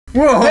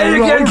Whoa, Hey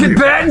again,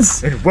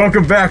 combatants! And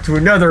welcome back to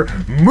another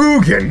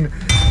Mugen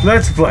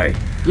Let's Play.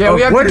 Yeah,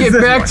 we have to get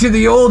back to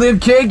the old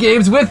MK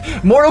games with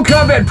Mortal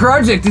Kombat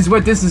Project is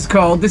what this is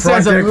called. This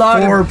Project has a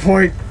lot of...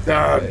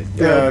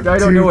 I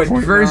don't know what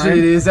version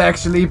it is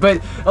actually, but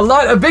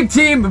a big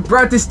team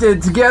brought this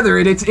together,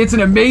 and it's an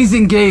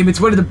amazing game. It's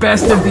one of the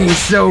best of these.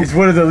 So it's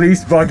one of the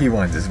least buggy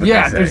ones, is what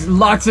yeah, they say. there's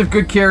lots of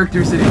good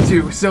characters in it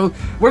too. So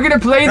we're gonna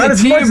play Not the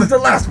as team. much as the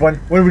last one.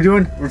 What are we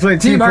doing? We're playing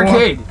Team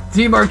Arcade.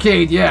 Team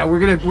Arcade. Yeah,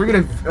 we're gonna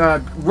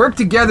work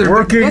together.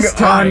 Working this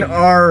time on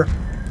our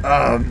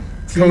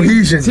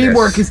cohesion.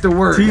 Teamwork is the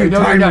word. I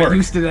know you're not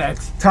used to that.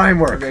 Time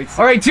work.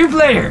 All right,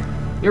 2-player.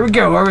 Here we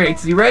go. All right,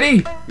 so you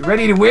ready? You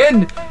ready to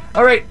win?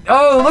 All right.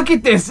 Oh, look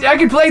at this. I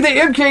can play the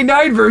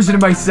MK9 version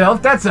of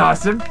myself. That's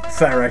awesome.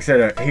 Cyrex had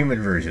a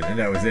human version, and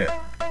that was it.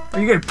 Are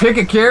you gonna pick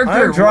a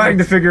character? I'm trying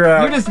to figure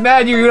out. You're just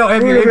mad you don't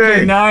have your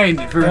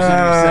MK9 version of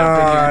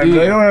yourself in here, do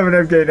you? I don't have an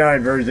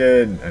MK9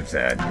 version. I'm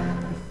sad.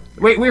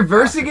 Wait, we're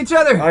versing each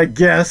other? I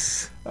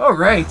guess. All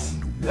right.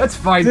 That's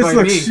fine by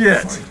me. This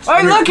looks shit. Oh,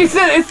 look, it's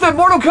the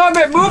Mortal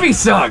Kombat movie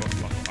song.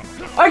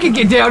 I can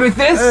get down with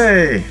this.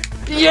 Hey.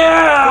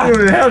 Yeah. What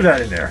the hell's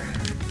that in there?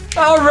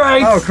 All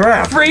right. Oh,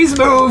 crap. Freeze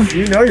move.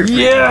 You know you're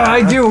freezing. Yeah,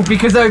 I do,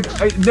 because I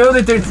know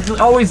that there's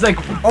always like...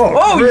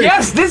 Oh, great.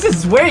 yes, this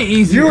is way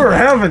easier. You are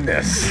having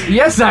this.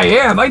 Yes, I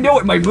am. I know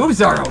what my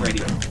moves are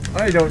already.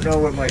 I don't know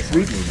what my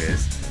sweet move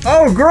is.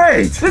 Oh,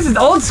 great. This is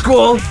old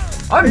school.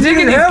 I'm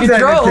digging these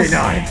controls.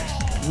 That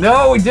MK9.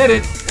 No, we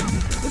didn't.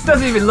 This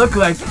doesn't even look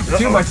like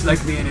too much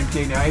like me in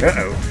MK9.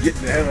 Uh-oh. Get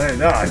the hell out of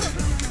Dodge.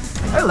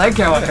 I like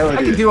how I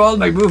can do all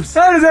my moves.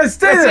 How does that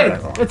stay there?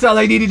 That's it. That's all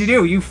I needed to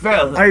do. You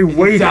fell. I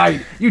waited. You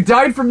died. You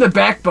died from the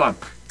back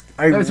bump.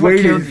 I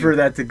waited for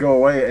that to go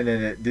away, and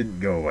then it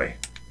didn't go away.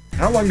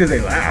 How long do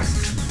they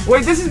last?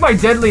 Wait, this is my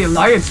Deadly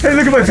Alliance. Hey,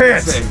 look at my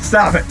pants.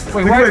 Stop it.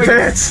 Wait, look at my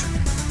pants.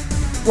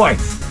 What?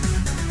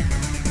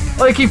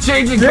 Oh, they keep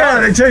changing color.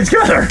 Yeah, they change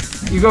color.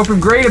 You go from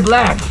gray to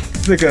black.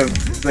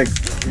 It's like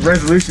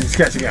resolution's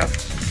catching up.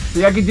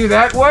 See, I can do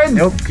that one.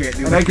 Nope, can't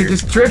do. And I can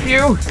just trip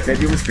you. Can't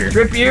do my spear.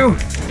 Trip you.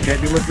 Can't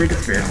do my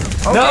freaking spear.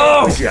 Okay.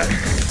 No.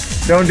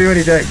 Don't do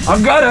anything.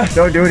 I'm gonna.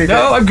 Don't do anything.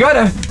 No, I'm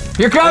gonna.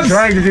 Here comes. I'm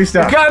trying to do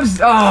stuff. Here comes.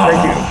 Oh.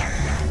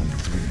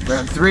 Thank you.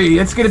 Round 3.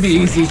 It's gonna be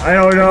easy. I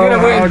don't know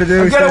how to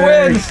do I'm gonna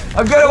win.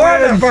 I'm gonna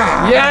win.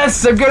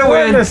 Yes, I'm gonna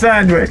win. The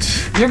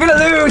sandwich. You're gonna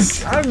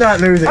lose. I'm not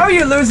losing. How are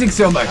you losing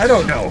so much? I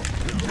don't know.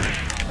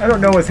 I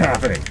don't know what's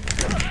happening.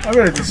 I'm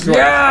gonna destroy.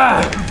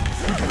 Yeah.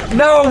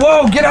 No,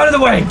 whoa, get out of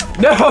the way.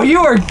 No, you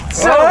are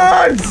so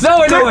annoying.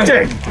 So annoying.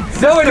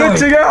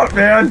 Glitching out,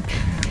 man.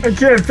 I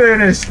can't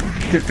finish. I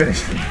can't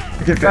finish.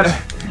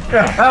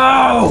 Yeah.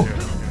 Oh!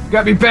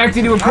 Got me backed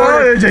into a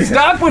corner.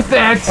 Stop with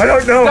that. I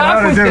don't know how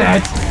to do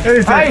that.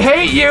 anything. I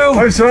hate you.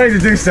 I'm trying to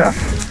do stuff.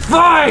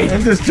 Fine.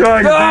 I'm just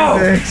trying to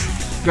do things.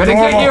 Gonna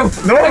get you.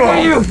 Gonna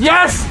get you.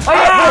 Yes. Oh,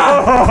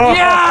 yeah.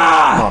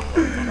 Yeah.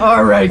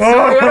 All right.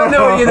 Sorry, I don't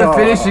know any of the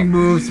finishing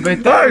moves,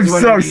 but I'm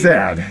so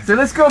sad. So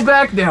let's go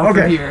back now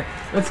from here.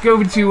 Let's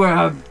go to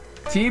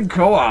Team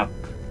Co-op.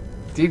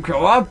 Team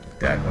Co-op?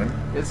 That one.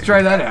 Let's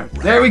try that out.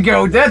 There we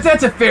go.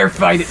 That's a fair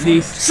fight at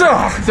least. So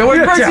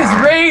it versus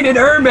Rain and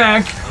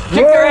Ermac.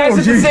 Kick their ass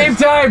at the same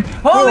time.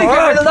 Holy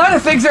God, a lot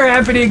of things are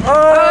happening.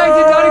 I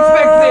did not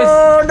expect this.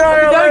 I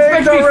did not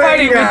expect to be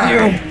fighting with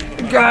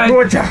you. God.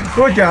 Good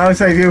job. I'll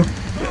save you.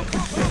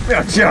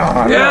 Yes.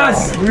 Yes.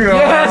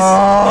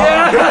 Yes.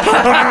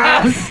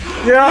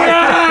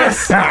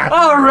 Yes.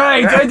 All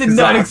right. I did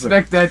not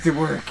expect that to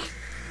work.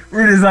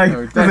 We're just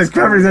like,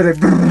 covers at it.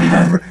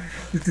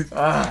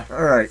 All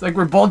right. It's like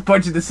we're both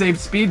punching the same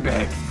speed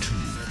bag.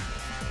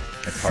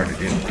 That's hard to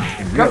do.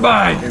 Come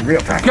on. In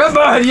real practice. Come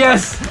on.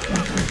 Yes.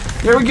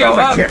 Here we go.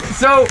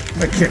 So.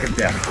 I kick him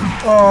down.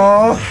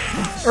 Oh,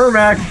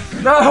 Ermac.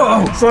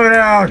 No. Slow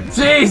down.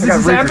 Jeez, this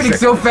is happening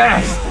so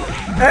fast.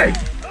 Hey.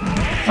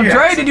 I'm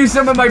trying to do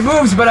some of my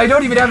moves, but I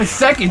don't even have a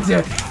second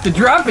to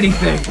drop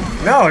anything.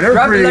 No, they're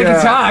pretty, like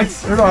it's hot.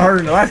 They're a lot harder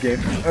than the last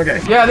game. Okay.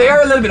 Yeah, they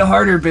are a little bit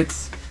harder, but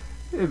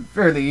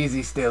fairly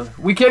easy still.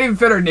 We can't even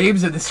fit our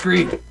names on the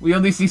screen. We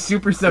only see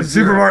Super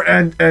Sub-Zero. Super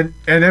Mario and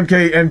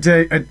MK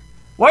and.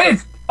 What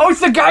is? Oh, it's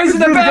the guys in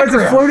the background.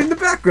 Guys floating in the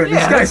background.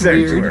 Yeah, this guy's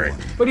sanctuary.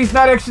 But he's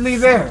not actually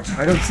there.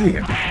 I don't see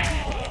him.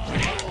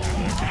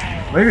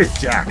 Maybe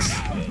it's Jax.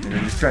 They're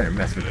just trying to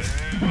mess with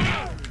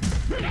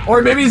us.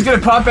 Or maybe he's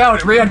gonna pop out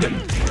at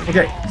random.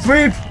 Okay,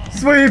 sweep,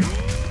 sweep.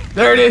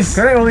 There it is.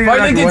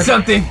 Finally did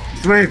something.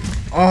 Sweep.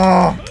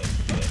 Oh.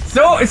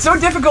 So it's so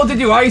difficult to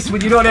do ice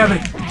when you don't have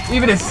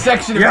even a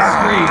section of the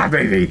screen. Yeah,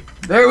 baby.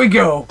 There we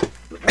go.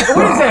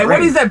 What is that?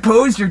 What is that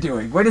pose you're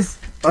doing? What is?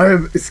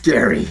 I'm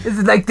scary. Is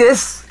it like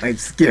this? I'm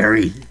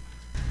scary.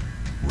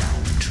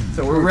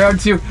 So we're round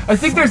 2. I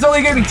think there's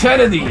only gonna be 10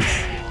 of these.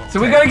 So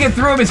we gotta get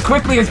through them as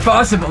quickly as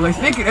possible. I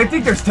think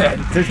there's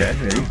 10. There's 10,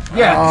 maybe.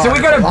 Yeah. So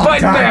we gotta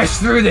button mash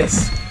through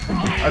this.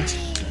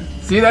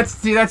 See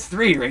that's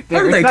 3 right there.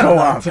 How do they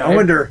co-op? I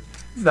wonder.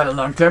 It's not a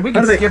long time. We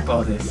can skip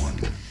all this.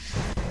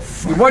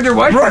 You wonder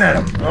what? Run at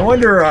him. I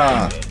wonder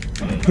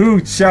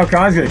who Shao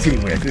Kahn's gonna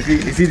team with.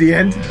 Is he the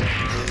end?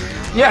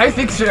 Yeah, I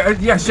think so.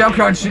 Yeah, Shao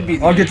Kahn should be.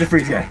 I'll get the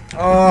freeze guy.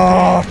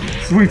 Oh,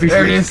 sweepy.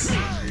 There it is.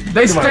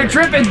 They straight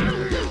tripping.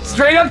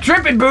 Straight up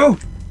tripping, boo.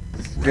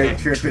 Straight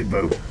tripping,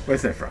 boo.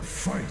 What's that from?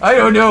 I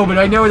don't know, but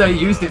I know that I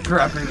used it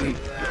properly.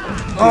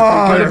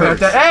 Oh, good about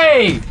that.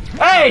 Hey!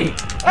 Hey!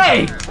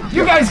 Hey!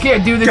 You guys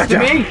can't do this to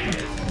me.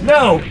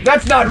 No,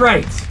 that's not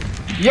right.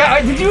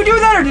 Yeah, did you do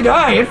that or did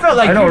I? It felt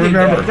like I don't you did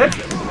remember.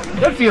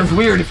 That feels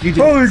weird if you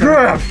did. Holy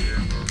crap!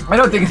 I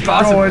don't think it's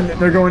possible.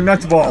 They're going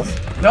nuts balls.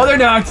 No, they're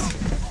not.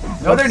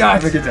 No, they're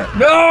not. Let me get that.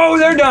 No,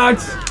 they're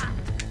not.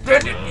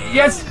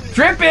 Yes,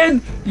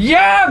 tripping.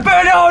 Yeah,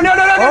 but no.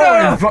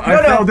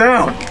 I fell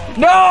down.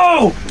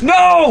 No.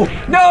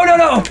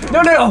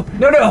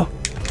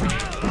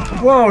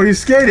 Whoa, he's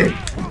skating.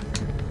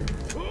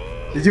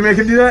 Did you make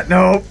him do that?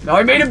 No. No,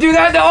 I made him do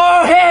that.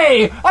 Oh,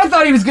 hey! I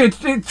thought he was going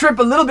to trip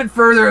a little bit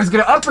further. I was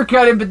going to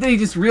uppercut him, but then he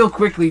just real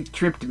quickly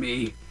tripped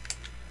me.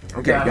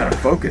 Okay, you gotta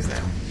focus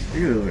now. You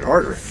get a little bit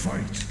harder.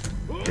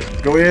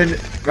 Okay, go in.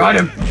 Got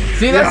him.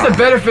 See, that's the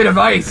benefit of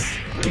ice.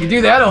 You can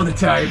do that all the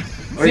time.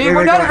 See,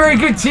 we're not a very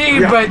good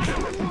team, but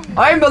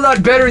I'm a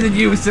lot better than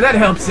you, so that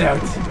helps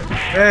out.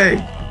 Hey,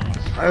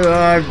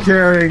 I'm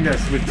carrying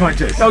this with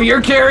punches. Oh,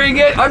 you're carrying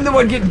it? I'm the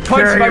one getting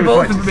punched by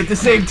both of them at the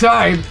same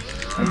time.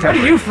 How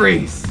do you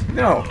freeze?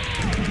 No.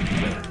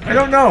 I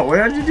don't know.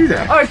 Why did you do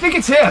that? Oh, I think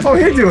it's him. Oh,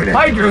 he's doing it.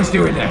 Hydro's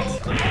doing that.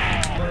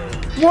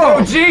 Whoa.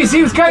 Oh, jeez,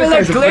 he was kind of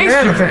like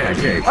Glacier.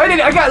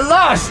 I got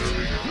lost.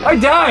 I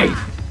died.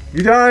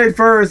 You died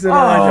first, and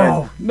I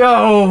died.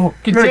 No.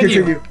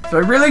 Continue. So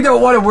I really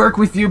don't want to work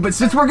with you, but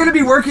since we're going to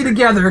be working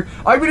together,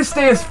 I'm going to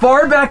stay as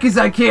far back as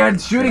I can,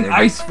 shooting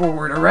ice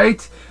forward, all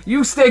right?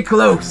 You stay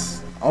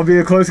close. I'll be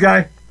the close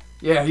guy?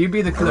 Yeah, you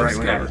be the close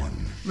guy. I'm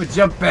going to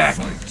jump back.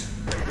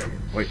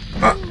 Wait.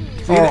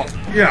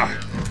 Yeah.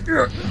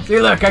 See,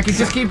 look, I can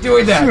just keep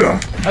doing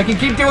that. I can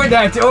keep doing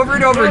that over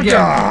and over again.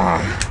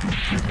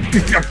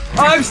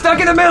 Oh, I'm stuck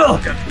in the middle.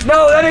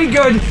 No, that ain't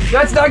good.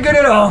 That's not good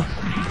at all.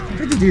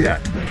 How'd you do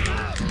that?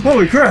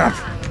 Holy crap.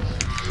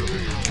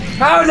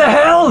 How the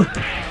hell?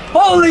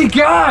 Holy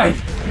God.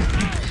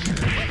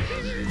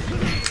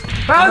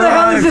 How the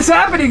hell is this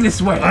happening this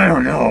way? I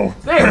don't know.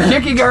 They are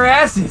kicking our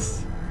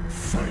asses.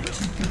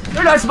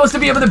 They're not supposed to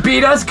be able to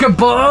beat us,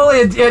 Cabal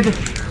and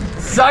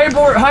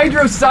Cyborg,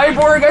 Hydro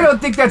Cyborg. I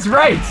don't think that's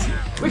right.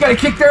 We gotta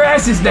kick their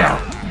asses now.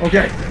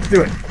 Okay, let's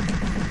do it.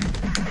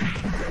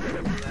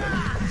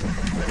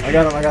 I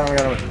got him.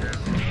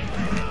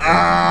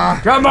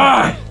 Come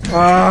on.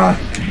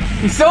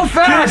 He's so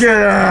fast.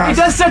 He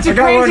does such a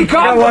crazy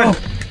combo.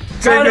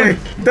 Got him.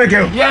 Thank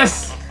you.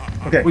 Yes.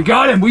 Okay. We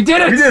got him. We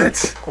did it. We did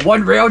it.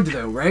 One round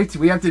though, right?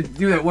 We have to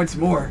do that once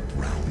more.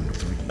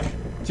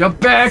 Jump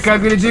back.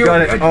 I'm gonna do.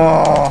 Got it.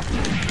 Oh.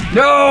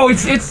 No,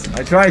 it's.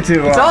 I tried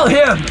to. It's all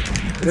him.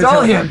 It's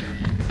all him.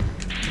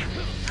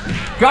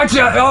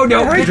 Gotcha. Oh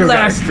no, get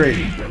last.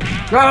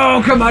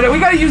 Oh come on, we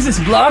gotta use this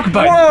block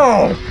button.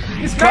 Whoa.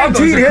 These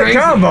combos are crazy.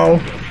 Combo.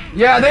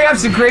 Yeah, they have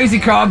some crazy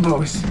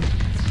combos.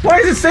 Why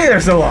does it stay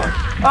there so long?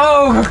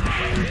 Oh,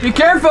 be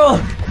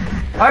careful.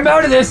 I'm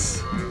out of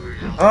this.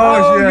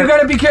 Oh shit. You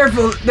gotta be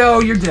careful. No,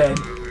 you're dead.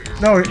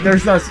 No,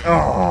 there's nuts.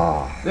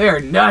 Oh. They are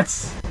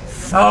nuts.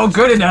 Oh,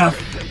 good enough.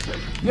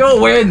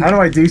 You'll win. How do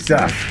I do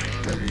stuff?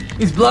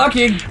 He's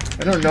blocking.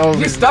 I don't know.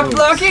 You stop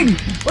blocking?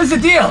 What's the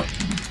deal?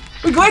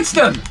 We glitched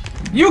them.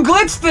 You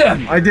glitched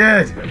them. I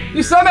did.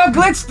 You somehow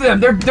glitched them.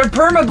 They're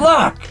perma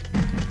block.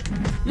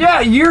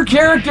 Yeah, your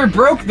character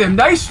broke them.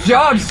 Nice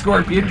job,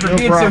 Scorpion, for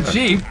being so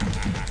cheap.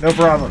 No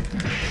problem.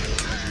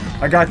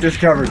 I got this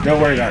covered. Don't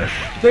worry about it.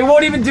 They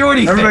won't even do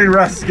anything. Everybody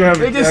rest. Go ahead.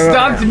 They just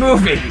stopped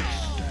moving.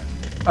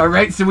 All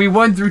right, so we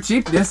won through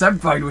cheapness. I'm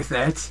fine with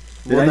that.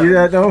 Did I do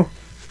that though?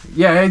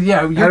 Yeah.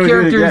 Your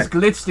characters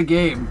glitched the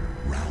game.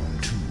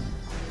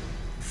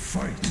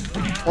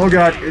 Oh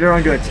god, they're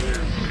on good.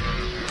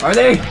 Are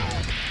they?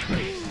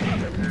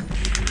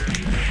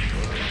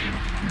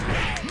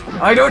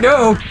 I don't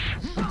know.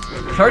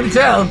 It's hard to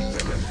tell.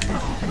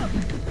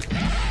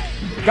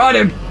 Got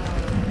him.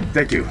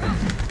 Thank you.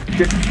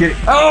 Get it.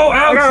 Oh,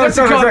 ouch! That's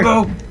a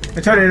combo.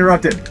 I tried to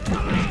interrupt it.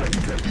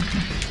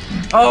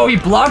 Oh, he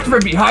blocked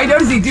from behind. How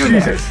does he do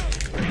that?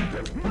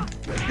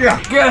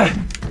 Yeah.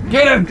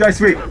 Get him. Guy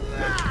sweet.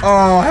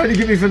 Oh, how did he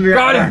get me from the...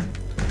 Got him.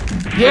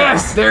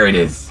 Yes, there it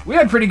is. We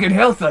had pretty good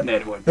health on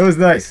that one. That was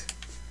nice.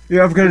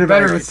 Yeah, I'm gonna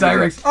better with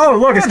Cyrex. Oh,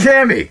 look, it's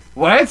Cammy.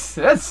 What?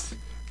 That's...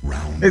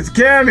 It's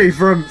Cammy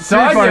from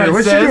Street Fighter.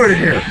 What's she doing in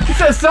here? It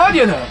says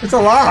Sonya, though. It's a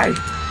lie.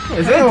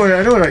 Is it?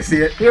 I know when I see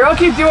it. Here, I'll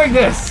keep doing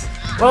this.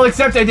 Well,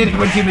 except I did it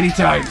one too many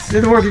times.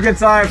 Didn't work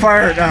against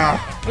Fire now.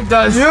 It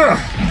does. Yeah.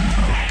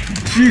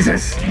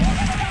 Jesus.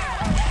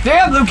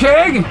 Damn, Liu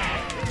Kang.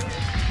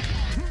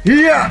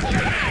 Yeah.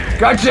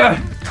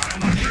 Gotcha.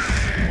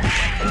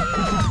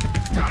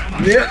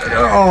 Yeah.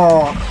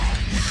 Oh.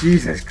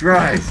 Jesus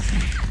Christ.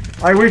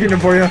 I weakened him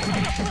for you.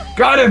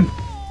 Got him.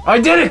 I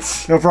did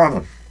it. No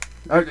problem.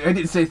 I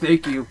didn't say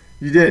thank you.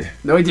 You did.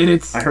 No, I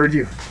didn't. I heard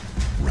you.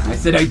 I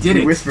said I did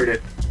it. You whispered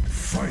it.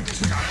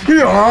 There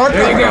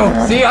you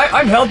go. See,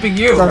 I'm helping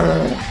you.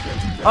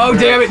 Oh,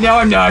 damn it. Now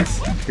I'm not.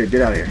 Okay,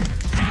 get out of here.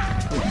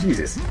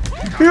 Jesus.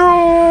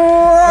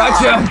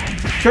 Gotcha.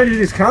 Trying to do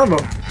this combo.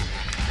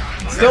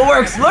 Still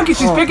works. Look,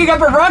 she's picking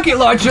up a rocket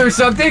launcher or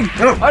something.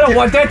 I don't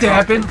want that to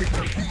happen.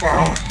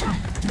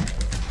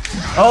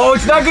 Oh,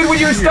 it's not good when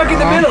you're stuck in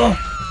the middle.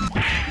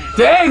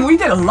 Dang, we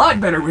did a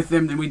lot better with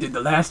them than we did the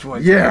last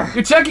one. Yeah.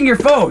 You're checking your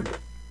phone.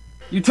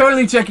 You're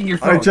totally checking your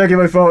phone. I'm checking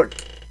my phone.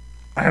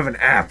 I have an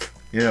app,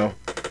 you know.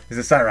 It's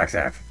a Cyrax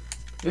app.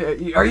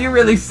 Are you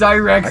really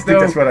Cyrax, though? I think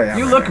that's what I am.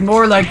 You look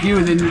more like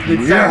you than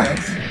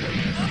Cyrax.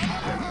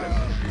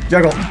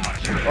 Juggle.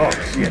 Oh,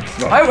 shit.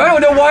 I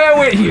don't know why I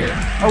went here.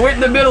 I went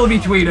in the middle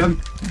between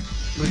them.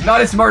 It was not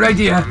a smart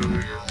idea.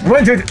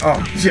 1, 2, 3.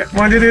 Oh, shit.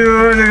 1, 2, 3.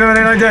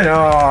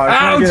 Oh,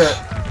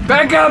 ouch!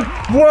 Back up!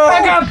 Whoa!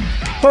 Back up!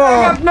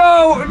 Back up!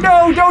 No!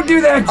 No! Don't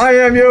do that! I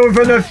am you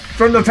from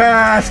the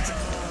past.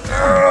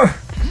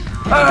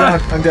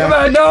 I'm down. Come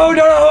on! No!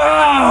 No! No!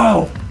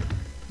 Ow!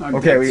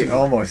 Okay, we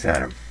almost had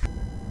him.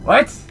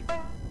 What?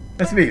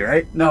 That's me,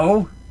 right?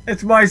 No.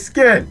 It's my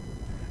skin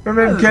from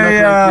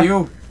MK. Like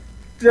you.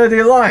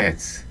 The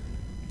Alliance.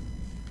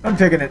 I'm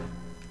taking it.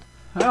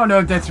 I don't know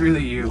if that's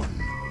really you.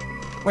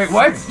 Wait,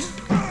 what?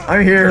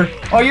 I'm here.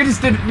 Oh,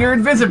 you're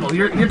invisible.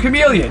 You're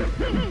chameleon.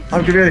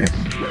 I'm chameleon.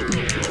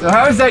 So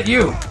how is that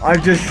you?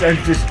 I'm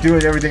just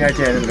doing everything I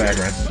can in the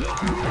background.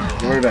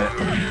 Don't worry about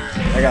it.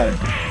 I got it.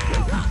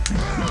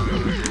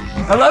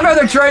 I love how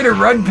they're trying to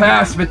run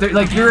past, but they're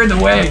like you're in the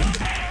way.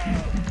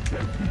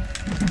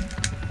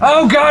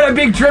 Oh God, I'm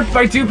being tripped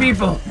by 2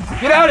 people.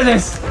 Get out of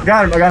this.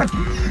 Got him. I got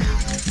him.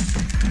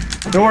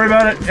 Don't worry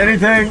about it.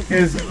 Everything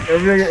is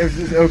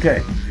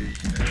okay.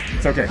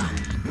 It's okay.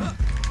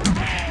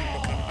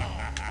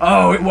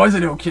 Oh, it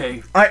wasn't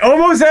okay. I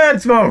almost had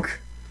smoke.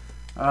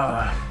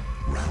 I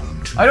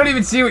don't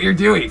even see what you're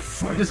doing.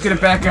 I'm just gonna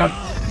back up.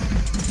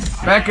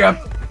 Back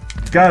up.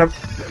 Got him.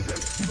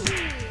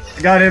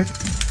 Got him.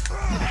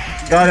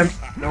 Got him.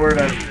 Don't worry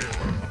about it.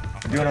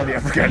 I'm doing all the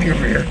uppercutting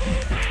over here.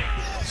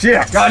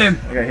 Shit. Got him.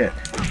 I got hit.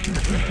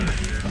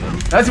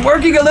 That's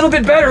working a little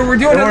bit better. We're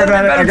doing a little bit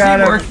better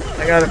teamwork.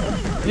 I got him.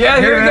 Yeah,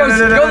 here it goes.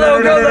 Go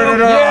low, go low.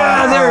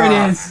 Yeah, there it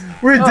is.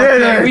 We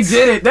did it. We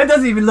did it. That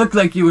doesn't even look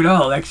like you at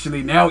all,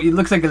 actually. Now it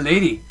looks like a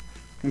lady.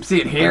 I'm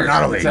seeing hair. I'm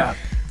not a lady.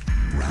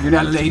 You're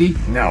not a lady?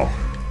 No.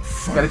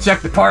 Gotta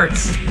check the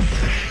parts.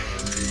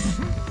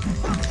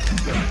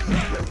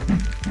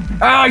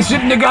 I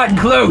shouldn't have gotten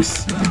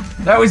close.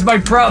 That was my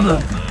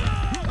problem.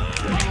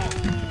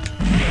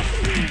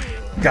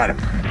 Got him.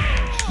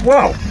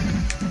 Whoa.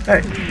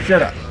 Hey,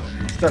 shut up.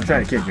 Stop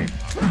trying to kick me.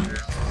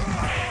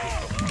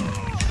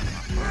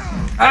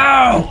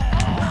 Ow!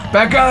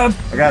 Back up!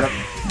 I got him.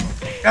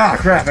 Ah,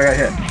 crap, I got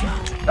hit.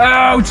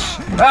 Ouch!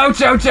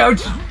 Ouch, ouch,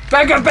 ouch!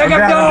 Back up, back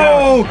up!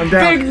 No! I'm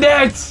down. Big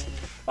net!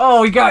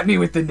 Oh, he got me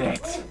with the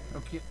net.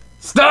 Okay.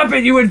 Stop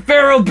it, you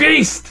infernal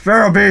beast!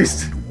 Feral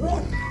beast!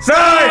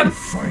 Stop!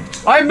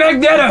 I'm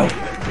Magneto!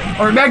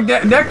 Or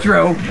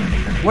Nectro.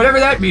 Whatever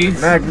that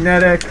means.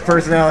 Magnetic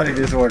personality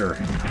disorder.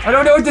 I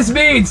don't know what this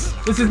means.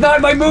 This is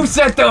not my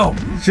moveset, though.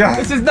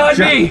 This is not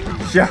me.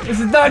 This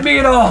is not me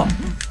at all.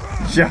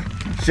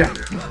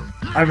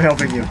 I'm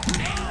helping you.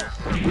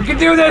 We can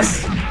do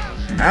this.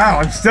 Ow,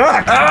 I'm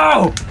stuck.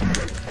 Ow!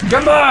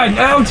 Come on,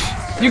 ouch!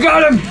 You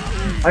got him.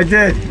 I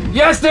did.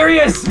 Yes, there he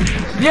is.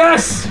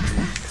 Yes.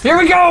 Here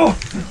we go.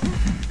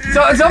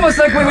 So it's almost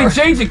like when we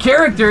change a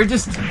character, it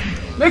just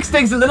makes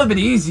things a little bit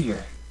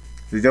easier.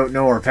 They don't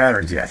know our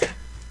patterns yet.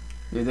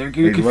 Yeah, they're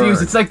getting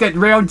confused. It's like that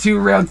round 2,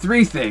 round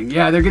 3 thing.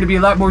 Yeah, they're going to be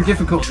a lot more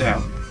difficult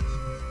now.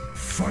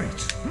 Fight.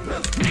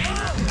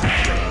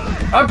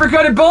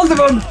 Uppercutted both of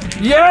them.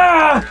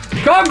 Yeah!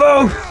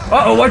 Combo!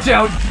 Uh-oh, watch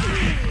out.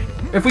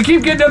 If we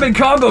keep getting them in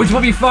combos,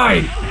 we'll be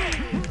fine.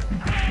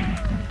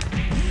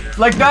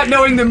 Like not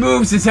knowing the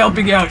moves is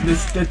helping out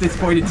at this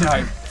point in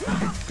time.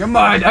 Come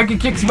on, I can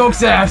kick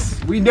Smoke's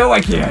ass. We know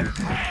I can.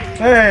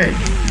 Hey!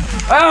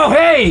 Oh,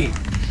 hey!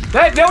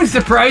 That was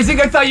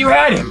surprising. I thought you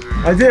had him.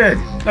 I did.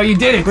 No, you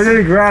didn't. But then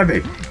he grabbed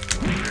me.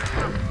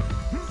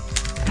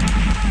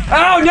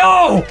 Oh,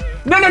 no!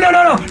 No, no, no,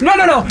 no, no, no,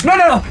 no, no, no,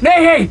 no, no,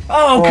 hey, hey!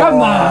 Oh,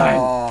 come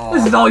on!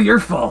 This is all your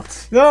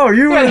fault. No,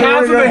 you had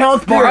half of a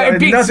health bar. I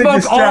beat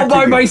Smoke all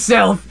by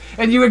myself,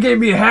 and you gave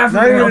me half of a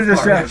health bar. Not even a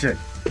distraction.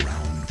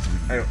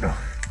 I don't know.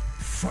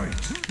 Fight.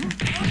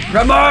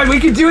 Come on, we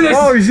can do this!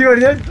 Oh, you see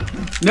what I did?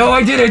 No,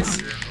 I didn't.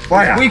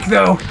 Fire. Weak,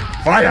 though.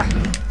 Fire.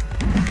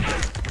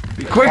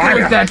 Be quicker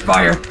with that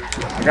fire.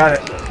 I got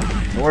it.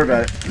 Don't worry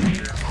about it.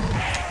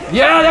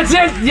 Yeah, that's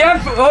it.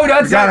 Yep. Oh,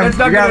 that's not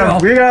good at all.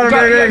 We got him,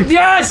 baby.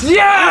 Yes,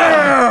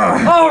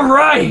 yeah. All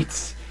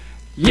right.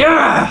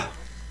 Yeah.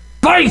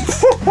 Fight.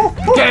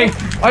 Okay.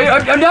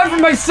 I'm not for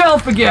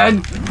myself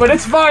again, but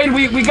it's fine.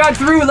 We got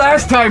through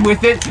last time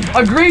with it.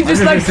 Agreed,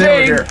 just like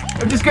saying.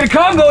 I'm just gonna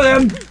combo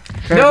them.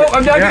 No,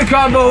 I'm not gonna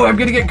combo. I'm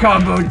gonna get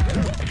comboed.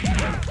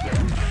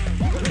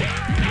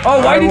 Oh,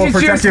 why did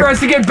you choose for us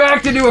to get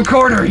backed into a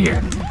corner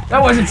here?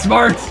 That wasn't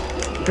smart.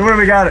 Don't worry,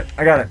 we got it.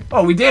 I got it.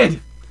 Oh, we did.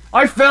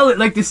 I fell at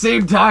like the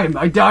same time.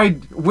 I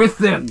died with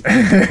them.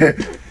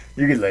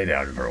 You can lay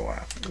down for a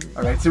while.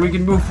 All right, so we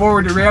can move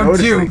forward to round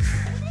 2.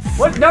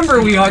 What number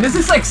are we on? Is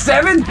this like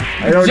 7?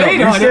 I don't know. Jade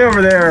You on stay it.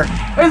 over there.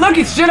 Hey, look,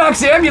 it's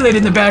Shinnok's amulet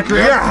in the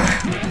background. Yeah.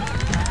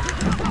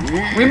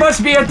 We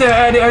must be at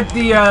that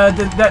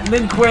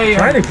Lin Kuei.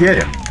 Trying to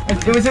get him.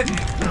 It was I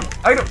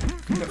don't.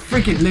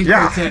 Freaking Lin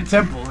Kuei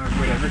temple or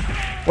whatever.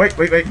 Wait.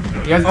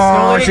 He hasn't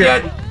stolen it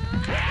yet.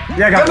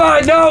 Yeah, I got Come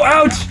on, no!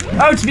 Ouch!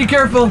 Ouch! Be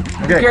careful!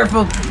 Okay. Be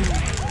careful!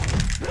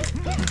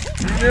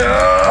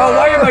 Oh,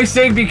 why am I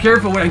saying be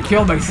careful when I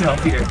kill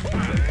myself here?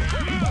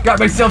 Got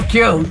myself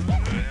killed.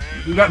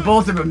 You got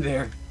both of them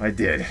there. I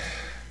did.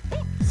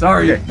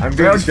 Sorry. Okay, I'm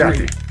getting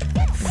distracted.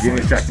 I'm getting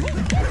distracted.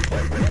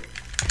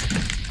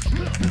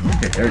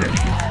 Okay, there it is.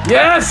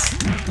 Yes!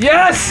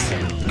 Yes!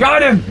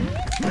 Got him!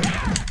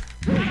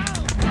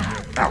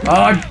 Ow. Oh,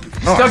 I'm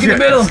stuck in the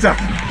middle. Stuck.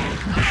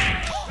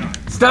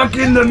 Stuck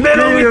in the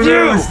middle with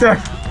you! Stuck.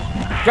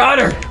 Got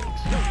her!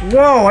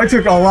 Whoa, I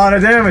took a lot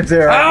of damage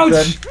there.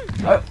 Ouch!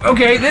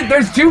 Okay,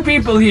 there's 2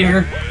 people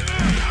here.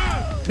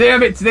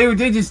 Damn it,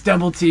 they just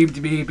double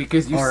teamed me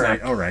because you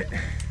suck. Alright.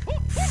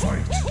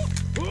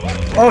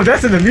 Oh,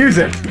 that's in the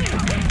music.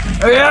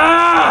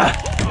 Yeah!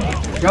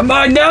 Come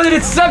on, now that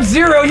it's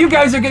Sub-Zero, you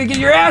guys are gonna get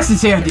your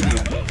asses handed to you.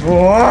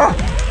 Whoa.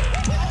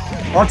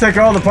 I'll take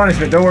all the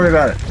punishment, don't worry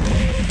about it.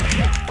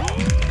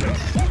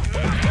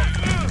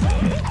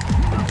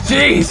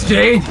 Jeez,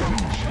 Jade.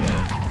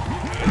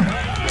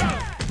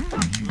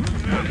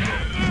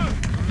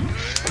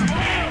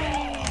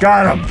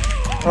 Got him.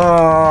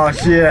 Oh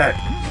shit.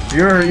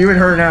 You and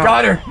her now.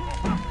 Got her.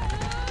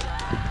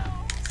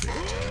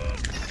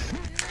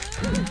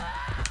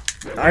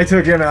 I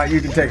took him out, you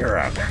can take her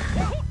out.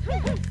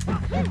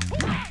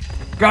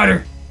 Got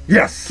her.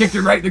 Yes. Kicked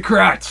her right in the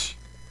crotch.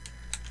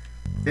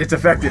 It's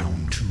effective.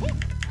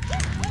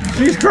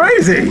 She's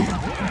crazy.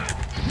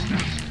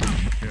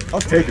 I'll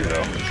take her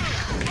though.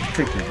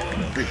 Take the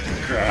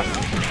freaking crap.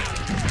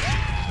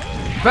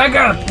 Back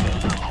up.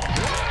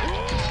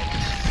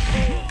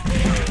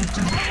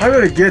 I'm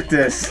gonna get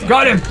this.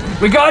 Got him.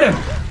 We got him.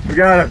 We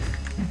got him.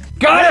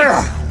 Got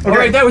Yeah. it. Okay. All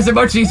right, that was a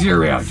much easier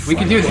round. We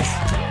can do this.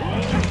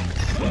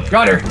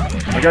 Got her.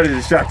 I got her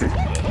distracted.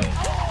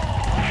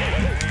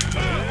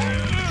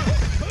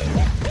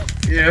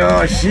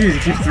 Yeah, jeez, he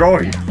keeps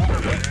throwing.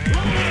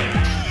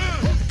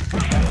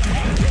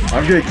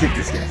 I'm gonna kick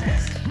this guy's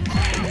ass.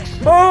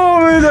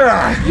 Oh,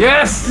 there.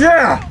 Yes.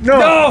 Yeah. No.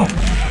 No.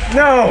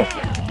 No.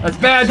 That's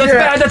bad. That's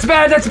bad. That's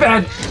bad. That's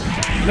bad.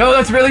 No,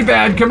 that's really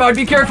bad. Come on,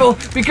 be careful.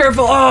 Be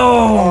careful.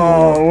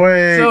 Oh. Oh,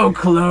 wait. So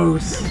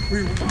close.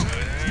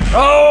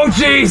 Oh,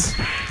 jeez.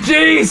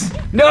 Jeez.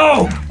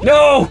 No.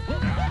 No.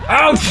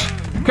 Ouch.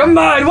 Come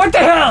on. What the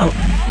hell?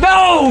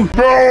 No.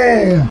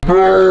 No!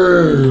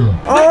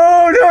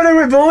 Oh, no, they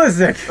went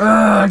ballistic.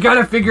 I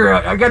gotta figure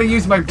out. I gotta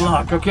use my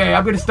block. Okay,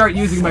 I'm gonna start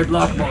using my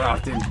block more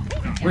often.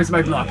 Where's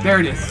my block? There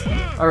it is.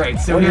 All right,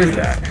 so What here's is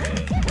that?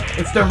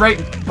 It's the right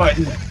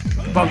button.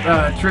 Bump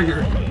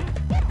trigger.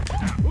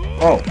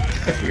 Oh,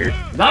 that's weird.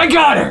 I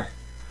got her.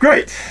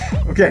 Great.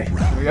 Okay.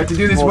 We have to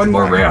do this one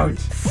more round.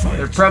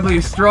 They're probably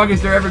as strong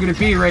as they're ever gonna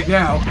be right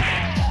now.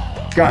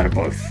 Got it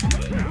both.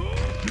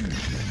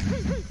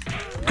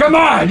 Come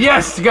on!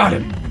 Yes, got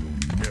him.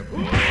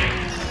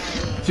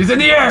 She's in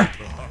the air.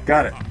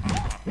 Got it.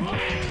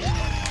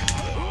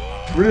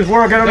 We're just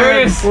working him There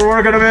it in. is. We're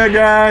working him in,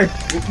 guy.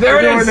 There We're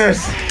it doing is.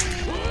 this.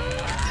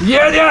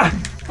 Yeah.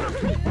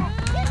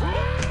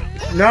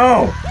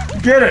 No.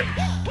 Get it.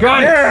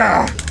 Got it.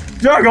 Yeah.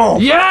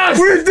 Juggle. Yes.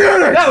 We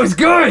did it. That was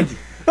good.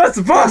 That's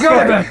the boss Forgot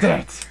fight. about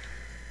that.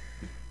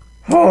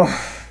 Oh,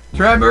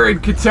 Tremor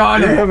and we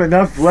Katana. have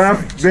enough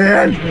left,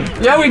 man.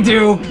 Yeah, we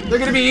do. They're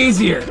gonna be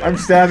easier. I'm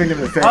stabbing him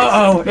in the face.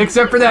 Uh-oh,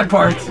 except for that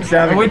part.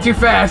 Stabbing I went too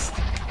fast.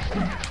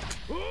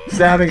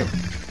 Stabbing him.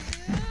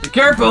 Be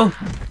careful.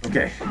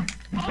 Okay.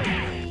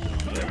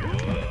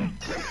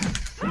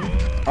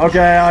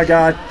 Okay, I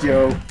got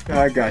you.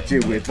 I got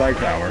you with my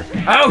power.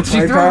 Ouch, she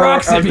My threw power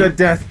rocks at of me. the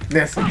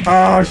deathness.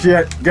 Oh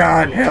shit!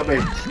 God help me.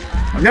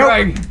 Nope.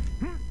 Trying.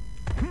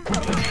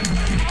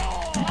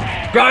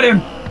 Got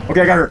him.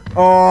 Okay, I got her.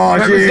 Oh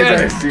Trevor's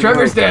Jesus! dead.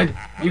 Trevor's dead.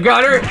 You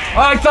got her? Oh,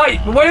 I thought.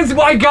 What does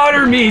 "I got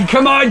her" mean?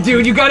 Come on,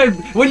 dude. You gotta.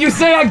 When you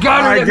say "I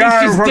got her," I that got her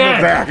means she's from dead.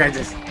 the back. I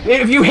just.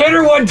 If you hit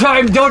her one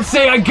time, don't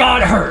say "I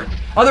got her."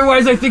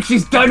 Otherwise, I think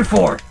she's done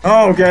for.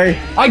 Oh, okay.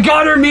 I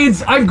got her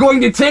means I'm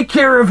going to take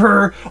care of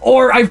her,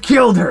 or I've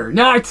killed her.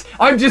 Not,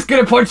 I'm just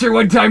gonna punch her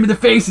one time in the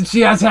face and she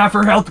has half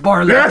her health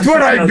bar left. That's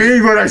what I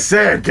mean when I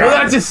said. Well,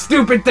 God. that's a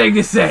stupid thing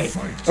to say.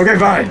 Okay,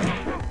 fine.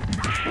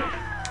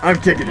 I'm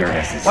kicking their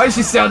asses. Why does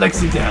she sound like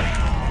Sindel?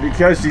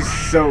 Because she's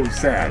so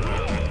sad.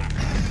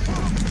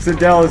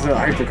 Sindel is a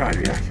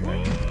hypochondriac.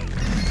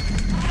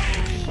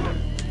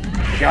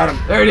 Got him.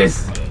 There it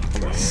is. I'm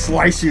gonna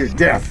slice you to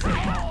death.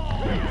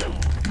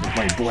 With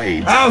my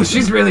blades. Oh,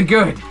 she's really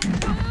good.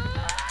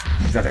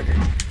 Is that okay?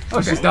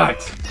 Oh, she's not.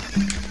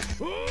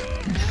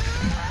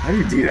 How do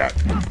you do that?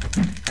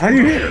 How do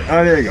you hit her?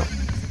 Oh, there you go.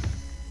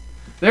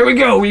 There we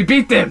go. We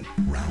beat them.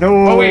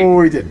 No, wait.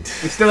 we didn't.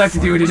 We still have to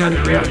do it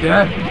another round,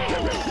 huh?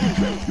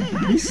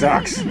 He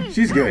sucks.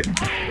 She's good.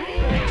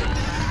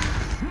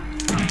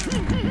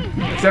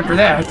 Except for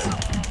that.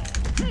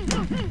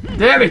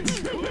 Damn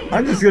it!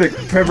 I'm just gonna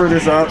pepper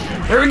this up.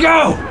 There we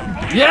go!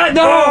 Yeah,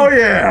 no! Oh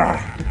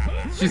yeah!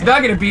 She's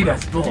not gonna beat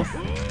us both.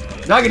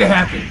 Not gonna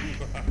happen.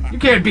 You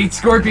can't beat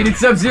Scorpion and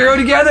Sub-Zero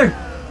together!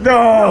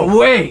 No! No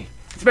way!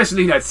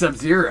 Especially not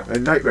Sub-Zero. A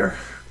nightmare.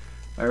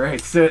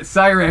 Alright, so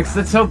Cyrex,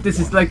 let's hope this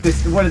is like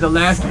this one of the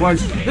last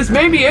ones. This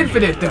may be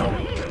infinite though.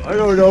 I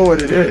don't know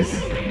what it is.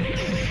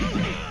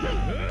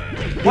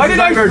 Why did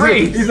I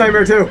freeze? He's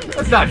nightmare too.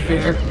 That's not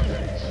fair.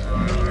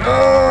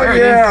 Oh There it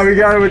yeah, we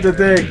got it with the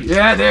thing.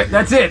 Yeah, there.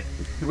 That's it.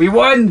 We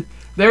won.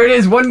 There it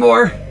is. One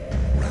more.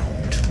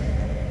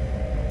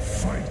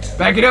 Fight.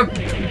 Back it up.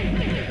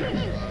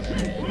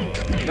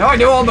 Now I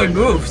know all my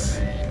moves.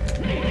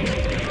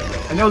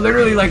 I know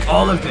literally like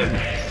all of them.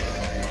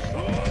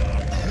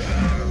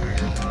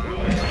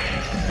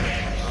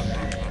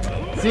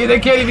 See, they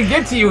can't even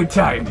get to you in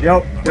time.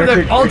 Yep. With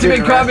the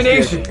ultimate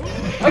combination.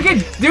 I can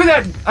do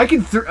that. I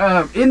can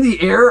in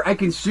the air. I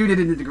can shoot it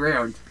into the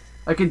ground.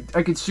 I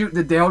can shoot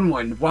the down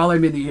one while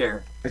I'm in the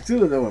air. I still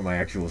don't know what my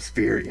actual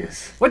spirit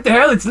is. What the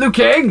hell? It's Liu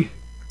Kang.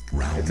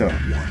 It's a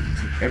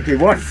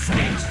MK1.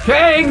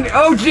 Kang!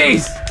 Oh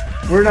jeez.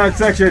 We're not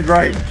sectioned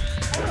right.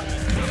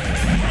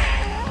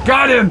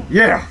 Got him.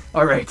 Yeah.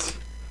 All right.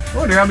 I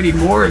wonder how many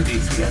more of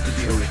these we have to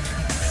deal with.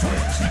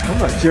 I'm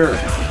not sure.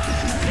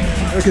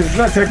 Because it's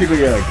not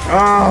technically like,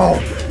 oh!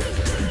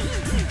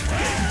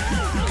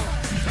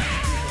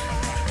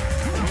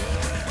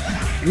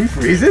 He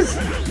freezes?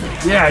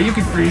 Yeah, you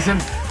can freeze him.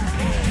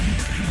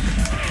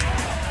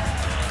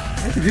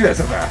 How can you do that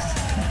so fast?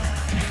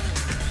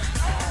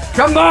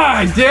 Come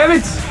on, damn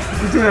it!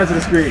 He's doing that to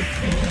the screen.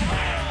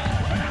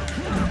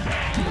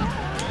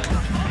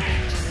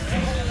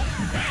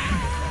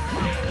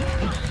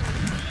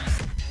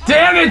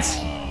 Damn it!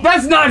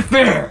 That's not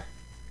fair!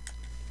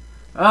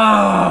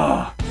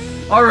 Oh.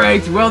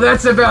 Alright, well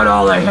that's about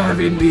all I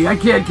have in me. I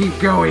can't keep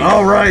going.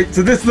 Alright,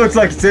 so this looks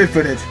like it's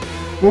infinite.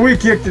 Well, we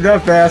kicked it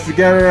up fast. We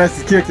got our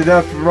asses kicked it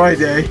up for my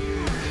day.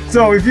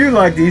 So if you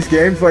like these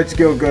games, why don't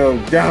you go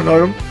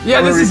download them?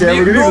 Yeah, this is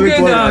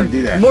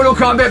Mugen, Mortal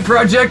Kombat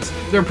Project.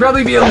 There'll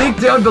probably be a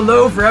link down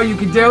below for how you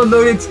can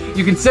download it.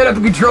 You can set up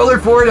a controller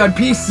for it on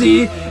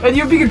PC, and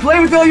you can play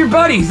with all your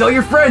buddies, all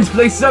your friends.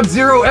 Play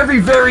Sub-Zero, every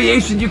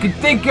variation you can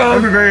think of.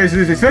 Every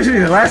variation, especially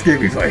in the last game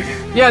we played.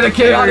 Yeah, the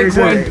chaotic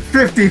one.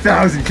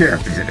 50,000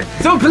 characters in it.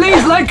 So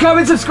please like,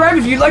 comment, subscribe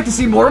if you'd like to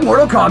see more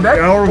Mortal Kombat.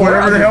 Or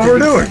whatever the hell we're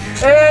doing.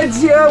 And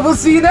yeah, we'll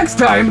see you next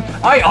time.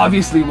 I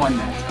obviously won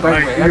that. By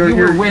the way, you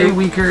were way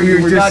weaker.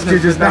 You're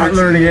just not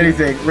learning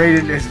anything.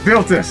 Raiden has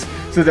built us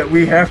so that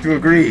we have to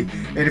agree.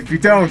 And if you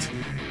don't,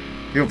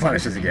 he'll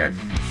punish us again.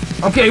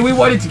 Okay, we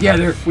won it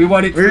together. We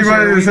won it. We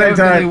won it at the same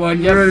time. Yep. We won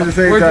it at the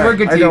same time. We're a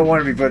good team. I don't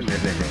want to be putting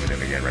this in with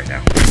him again right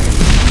now.